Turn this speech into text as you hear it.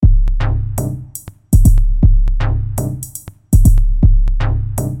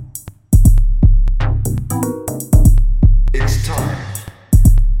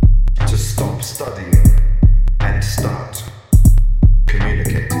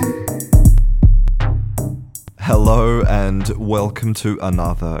Hello and welcome to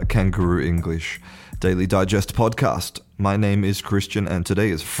another Kangaroo English Daily Digest podcast. My name is Christian and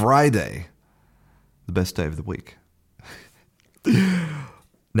today is Friday, the best day of the week.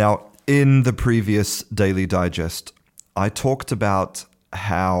 Now, in the previous Daily Digest, I talked about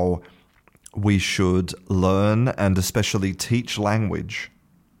how we should learn and especially teach language,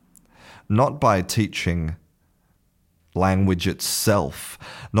 not by teaching language itself,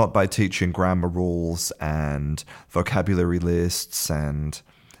 not by teaching grammar rules and vocabulary lists and,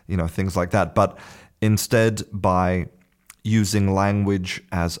 things like that, but instead by using language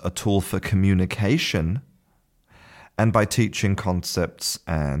as a tool for communication and by teaching concepts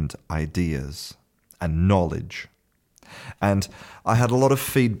and ideas and knowledge. And I had a lot of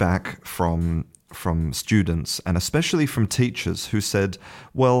feedback from students and especially from teachers who said,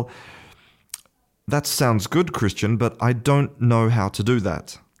 well, that sounds good, Christian, but I don't know how to do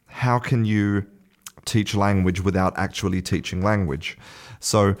that. How can you teach language without actually teaching language?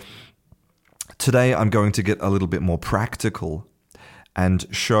 So today I'm going to get a little bit more practical and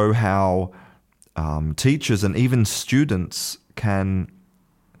show how teachers and even students can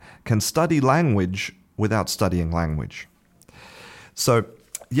study language without studying language. So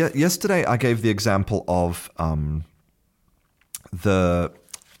yesterday I gave the example of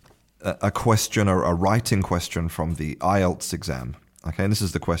a question or a writing question from the IELTS exam. Okay, and this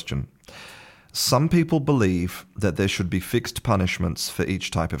is the question. Some people believe that there should be fixed punishments for each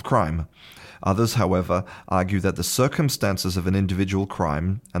type of crime. Others, however, argue that the circumstances of an individual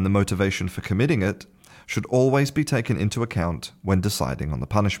crime and the motivation for committing it should always be taken into account when deciding on the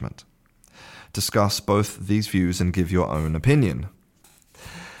punishment. Discuss both these views and give your own opinion.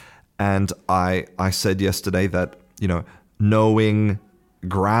 And I said yesterday that, knowing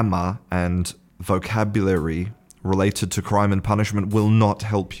grammar and vocabulary related to crime and punishment will not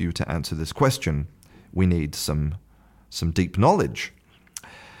help you to answer this question. We need some deep knowledge.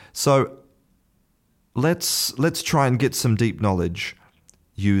 So let's try and get some deep knowledge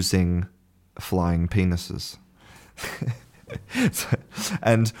using flying penises.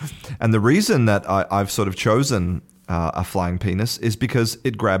 and the reason that I've sort of chosen a flying penis is because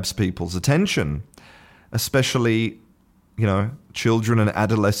it grabs people's attention, especially children and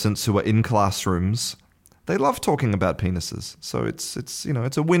adolescents who are in classrooms. They love talking about penises. So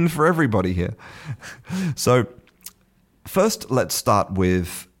it's a win for everybody here. So first, let's start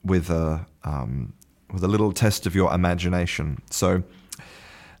with a little test of your imagination. So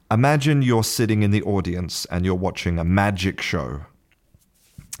imagine you're sitting in the audience and you're watching a magic show.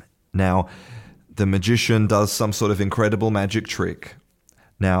 Now, the magician does some sort of incredible magic trick.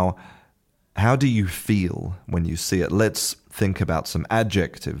 Now, how do you feel when you see it? Let's think about some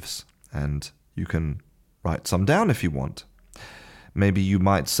adjectives, and you can write some down if you want. Maybe you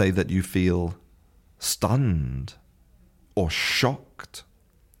might say that you feel stunned, or shocked,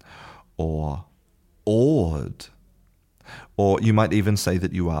 or awed, or you might even say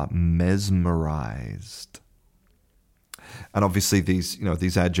that you are mesmerized. And obviously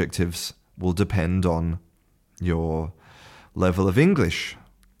these adjectives will depend on your level of English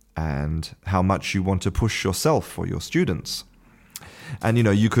and how much you want to push yourself or your students. And,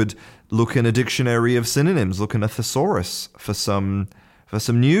 you could look in a dictionary of synonyms, look in a thesaurus for some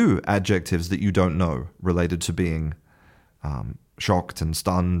new adjectives that you don't know related to being shocked and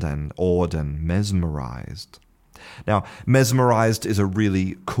stunned and awed and mesmerized. Now, mesmerized is a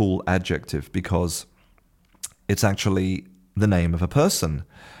really cool adjective because it's actually the name of a person,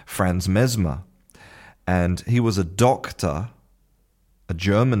 Franz Mesmer. And he was a doctor, a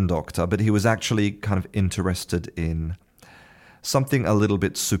German doctor, but he was actually kind of interested in something a little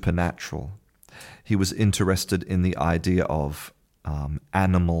bit supernatural. He was interested in the idea of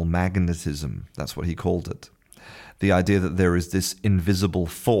animal magnetism. That's what he called it. The idea that there is this invisible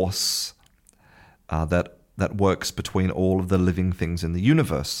force that works between all of the living things in the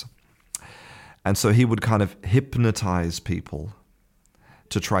universe. And so he would kind of hypnotize people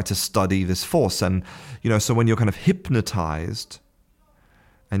to try to study this force. And, so when you're kind of hypnotized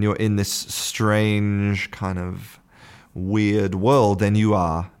and you're in this strange kind of weird world, then you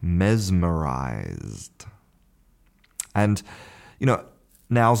are mesmerized. And,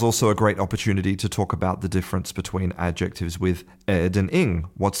 now's also a great opportunity to talk about the difference between adjectives with ed and ing.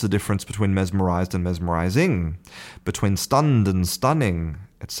 What's the difference between mesmerized and mesmerizing? Between stunned and stunning,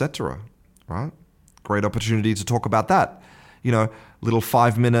 etc. Right? Great opportunity to talk about that. Little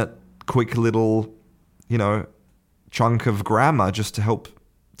 5-minute, quick little, chunk of grammar just to help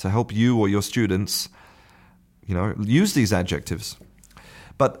you or your students, use these adjectives.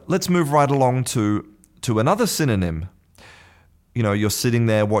 But let's move right along to another synonym you're sitting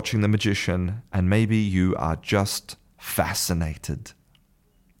there watching the magician, and maybe you are just fascinated.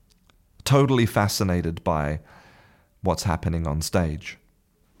 Totally fascinated by what's happening on stage.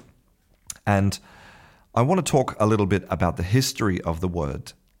 And I want to talk a little bit about the history of the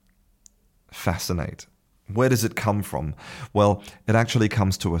word fascinate. Where does it come from? Well, it actually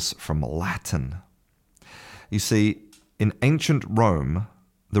comes to us from Latin. You see, in ancient Rome,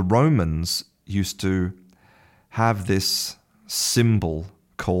 the Romans used to have this symbol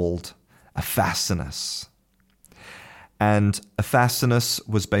called a fascinus. And a fascinus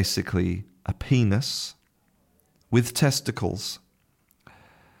was basically a penis with testicles,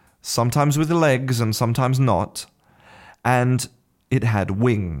 sometimes with legs and sometimes not, and it had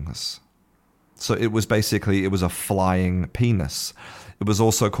wings. So it was a flying penis. It was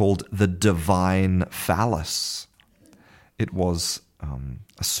also called the divine phallus. It was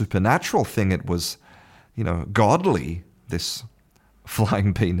a supernatural thing. It was, godly, this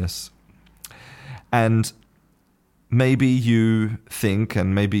flying penis. And maybe you think,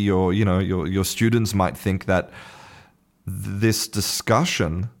 and maybe your students might think that this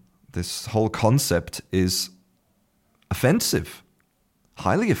discussion, this whole concept is offensive,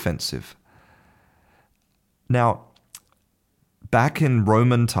 highly offensive. Now, back in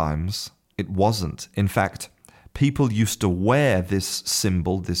Roman times, it wasn't. In fact, people used to wear this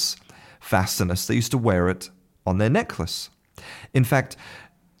symbol, this fascinus. They used to wear it on their necklace. In fact,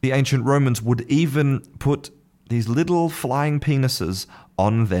 the ancient Romans would even put these little flying penises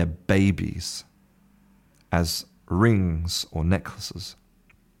on their babies as rings or necklaces.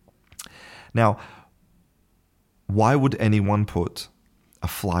 Now, why would anyone put a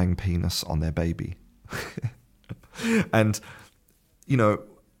flying penis on their baby? And,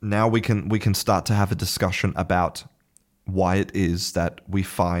 now we can start to have a discussion about why it is that we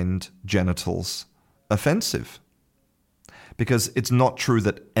find genitals offensive. Because it's not true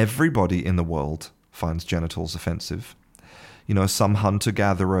that everybody in the world finds genitals offensive. Some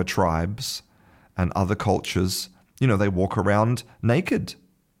hunter-gatherer tribes and other cultures, they walk around naked.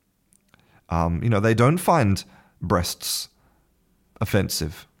 They don't find breasts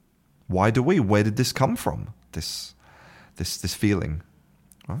offensive. Why do we? Where did this come from? This feeling,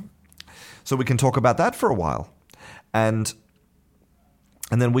 right? So we can talk about that for a while, and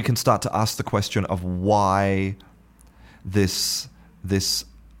then we can start to ask the question of why this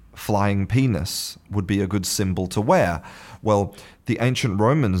flying penis would be a good symbol to wear. Well, the ancient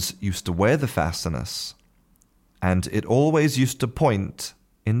Romans used to wear the fascinus, and it always used to point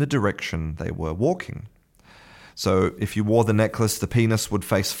in the direction they were walking. So if you wore the necklace, the penis would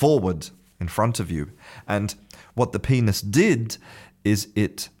face forward in front of you. And what the penis did is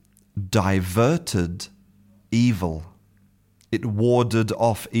it diverted evil. It warded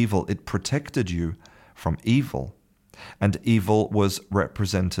off evil. It protected you from evil. And evil was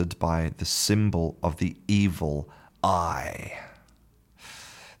represented by the symbol of the evil eye.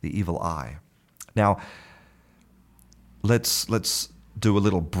 The evil eye. Now, let's do a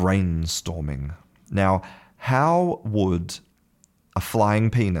little brainstorming. Now, how would a flying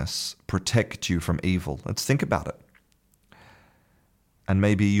penis protect you from evil? Let's think about it. And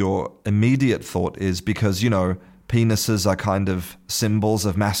maybe your immediate thought is because, penises are kind of symbols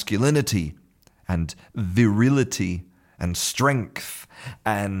of masculinity and virility and strength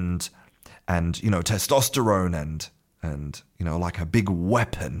and testosterone and like a big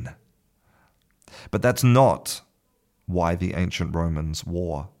weapon. But that's not why the ancient Romans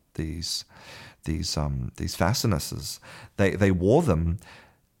wore these fascinuses. They wore them.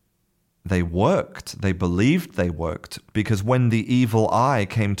 They worked. They believed they worked because when the evil eye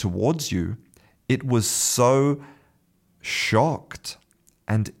came towards you, it was so shocked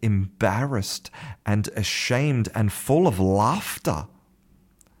and embarrassed and ashamed and full of laughter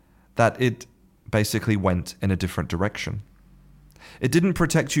that it basically went in a different direction. It didn't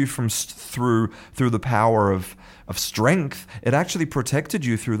protect you from through the power of strength. It actually protected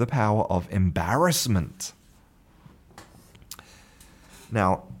you through the power of embarrassment.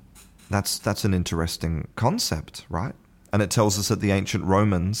 Now, that's an interesting concept, right? And it tells us that the ancient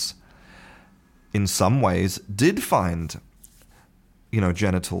Romans, in some ways, did find,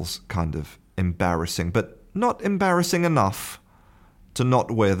 genitals kind of embarrassing, but not embarrassing enough to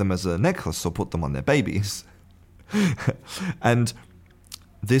not wear them as a necklace or put them on their babies. And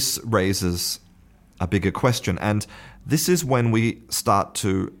this raises a bigger question. And this is when we start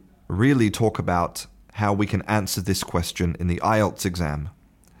to really talk about how we can answer this question in the IELTS exam.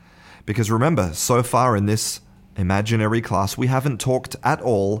 Because remember, so far in this imaginary class, we haven't talked at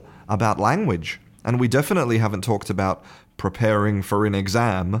all about language. And we definitely haven't talked about preparing for an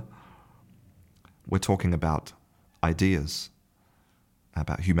exam. We're talking about ideas.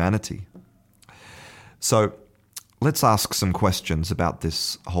 about humanity. So let's ask some questions about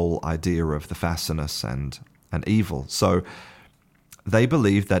this whole idea of the Fascinus and evil. So they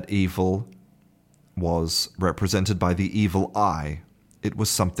believed that evil was represented by the evil eye. It was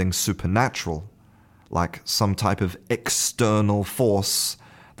something supernatural, like some type of external force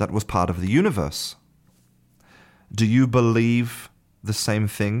that was part of the universe. Do you believe the same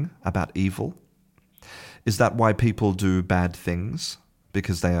thing about evil? Is that why people do bad things?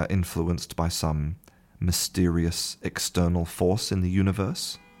 Because they are influenced by some mysterious external force in the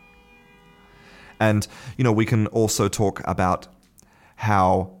universe? And, we can also talk about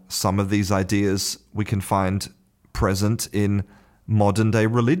how some of these ideas we can find present in modern day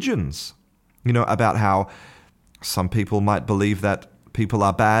religions. About how some people might believe that people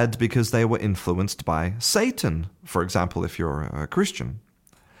are bad because they were influenced by Satan, for example, if you're a Christian.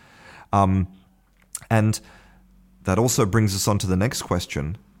 And that also brings us on to the next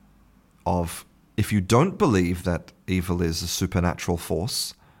question of, if you don't believe that evil is a supernatural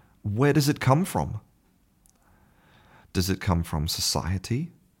force, where does it come from? Does it come from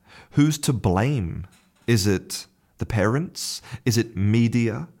society? Who's to blame? Is it the parents? Is it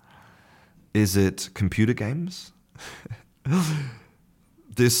media? Is it computer games?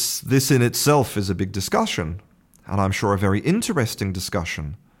 This in itself is a big discussion, and I'm sure a very interesting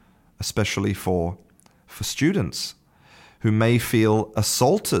discussion, especially for students who may feel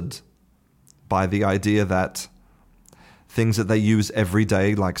assaulted by the idea that things that they use every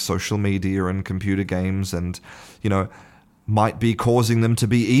day, like social media and computer games, and, might be causing them to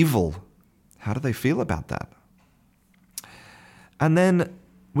be evil. How do they feel about that? And then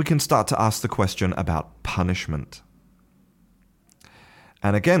we can start to ask the question about punishment.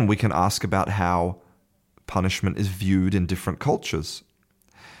 And again, we can ask about how punishment is viewed in different cultures.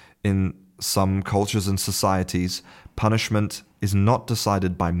 In some cultures and societies, punishment is not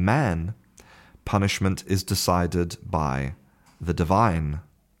decided by man. Punishment is decided by the divine.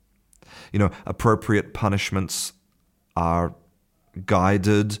 Appropriate punishments are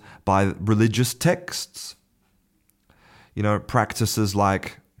guided by religious texts. Practices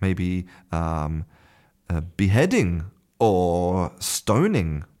like maybe beheading or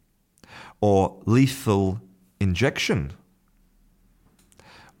stoning or lethal injection,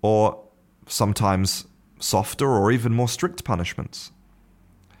 or sometimes softer or even more strict punishments.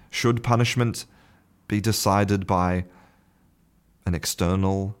 Should punishment be decided by an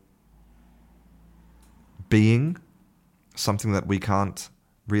external being, something that we can't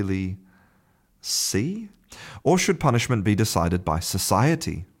really see? Or should punishment be decided by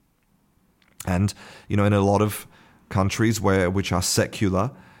society? And, in a lot of countries which are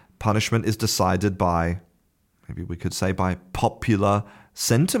secular, punishment is decided by, maybe we could say, by popular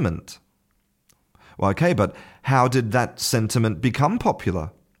sentiment. Well, okay, but how did that sentiment become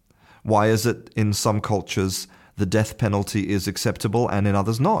popular? Why is it in some cultures the death penalty is acceptable and in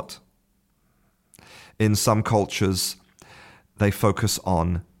others not? In some cultures, they focus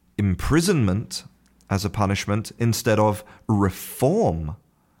on imprisonment as a punishment instead of reform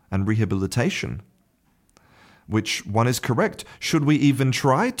and rehabilitation. Which one is correct? Should we even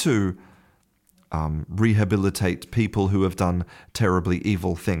try to rehabilitate people who have done terribly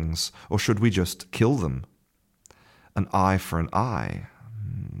evil things? Or should we just kill them? An eye for an eye.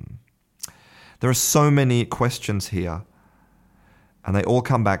 There are so many questions here, and they all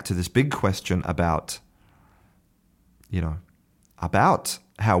come back to this big question about, about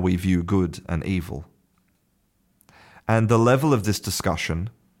how we view good and evil. And the level of this discussion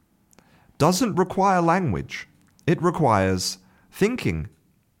doesn't require language. It requires thinking.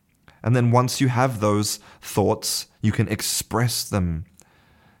 And then once you have those thoughts, you can express them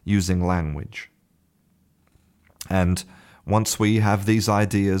using language. And once we have these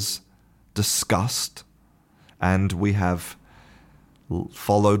ideas discussed, and we have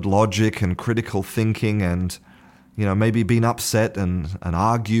followed logic and critical thinking and, maybe been upset and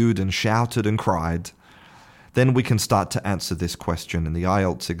argued and shouted and cried, then we can start to answer this question in the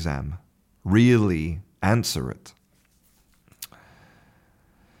IELTS exam. Really answer it.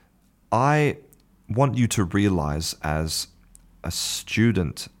 I want you to realize as a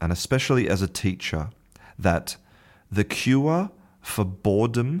student, and especially as a teacher, that the cure for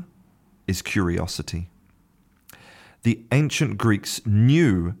boredom is curiosity. The ancient Greeks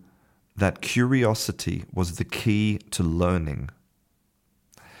knew that curiosity was the key to learning.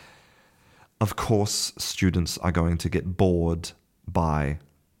 Of course, students are going to get bored by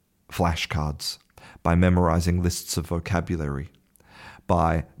flashcards, by memorizing lists of vocabulary,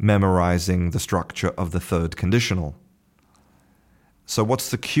 by memorizing the structure of the third conditional. So what's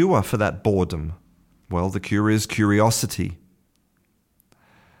the cure for that boredom? Well, the cure is curiosity.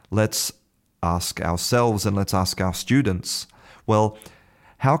 let's ask ourselves and let's ask our students, well,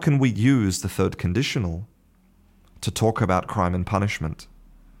 how can we use the third conditional to talk about crime and punishment?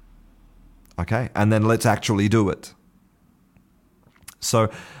 Okay, and then let's actually do it. So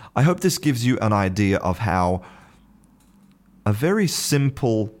I hope this gives you an idea of how a very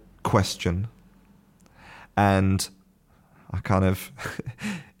simple question and a kind of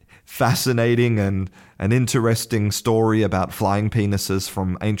fascinating and an interesting story about flying penises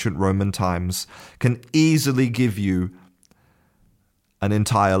from ancient Roman times can easily give you an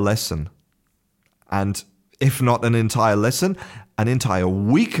entire lesson. And if not an entire lesson, an entire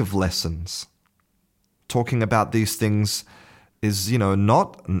week of lessons. Talking about these things is,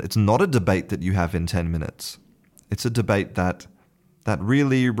 it's not a debate that you have in 10 minutes. It's a debate that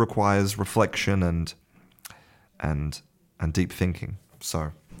really requires reflection and deep thinking.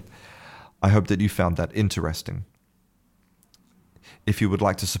 So I hope that you found that interesting. If you would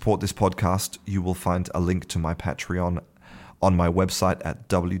like to support this podcast, you will find a link to my Patreon on my website at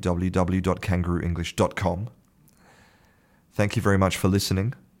www.kangarooenglish.com. Thank you very much for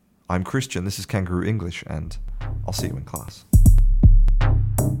listening. I'm Christian, this is Kangaroo English, and I'll see you in class.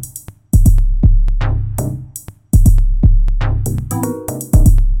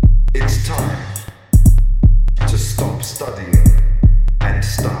 It's time to stop studying.